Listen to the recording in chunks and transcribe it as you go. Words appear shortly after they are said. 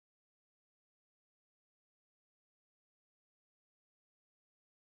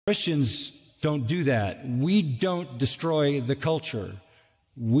Christians don't do that. We don't destroy the culture.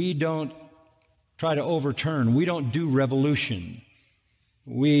 We don't try to overturn. We don't do revolution.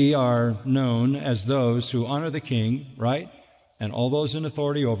 We are known as those who honor the king, right? And all those in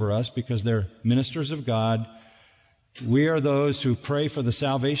authority over us because they're ministers of God. We are those who pray for the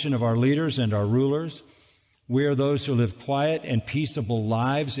salvation of our leaders and our rulers. We are those who live quiet and peaceable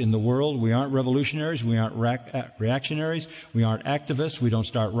lives in the world. We aren't revolutionaries. We aren't reactionaries. We aren't activists. We don't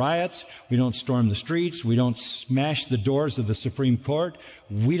start riots. We don't storm the streets. We don't smash the doors of the Supreme Court.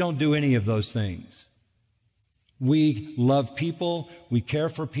 We don't do any of those things. We love people. We care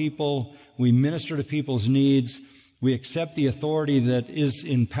for people. We minister to people's needs. We accept the authority that is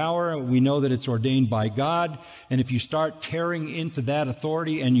in power. We know that it's ordained by God. And if you start tearing into that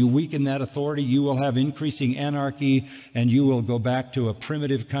authority and you weaken that authority, you will have increasing anarchy and you will go back to a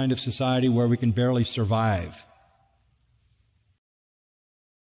primitive kind of society where we can barely survive.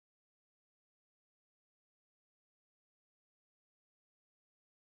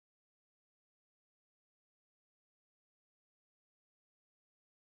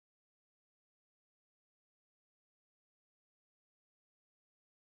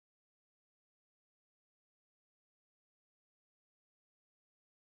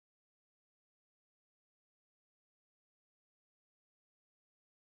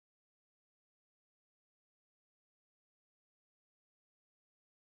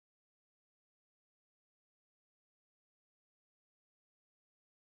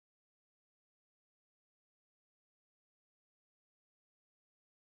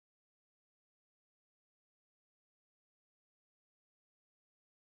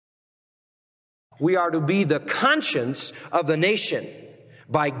 We are to be the conscience of the nation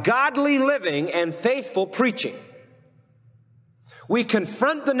by godly living and faithful preaching. We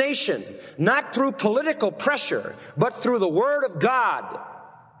confront the nation not through political pressure, but through the Word of God.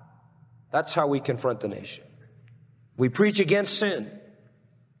 That's how we confront the nation. We preach against sin.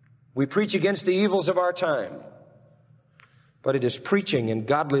 We preach against the evils of our time. But it is preaching and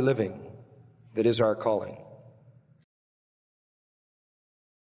godly living that is our calling.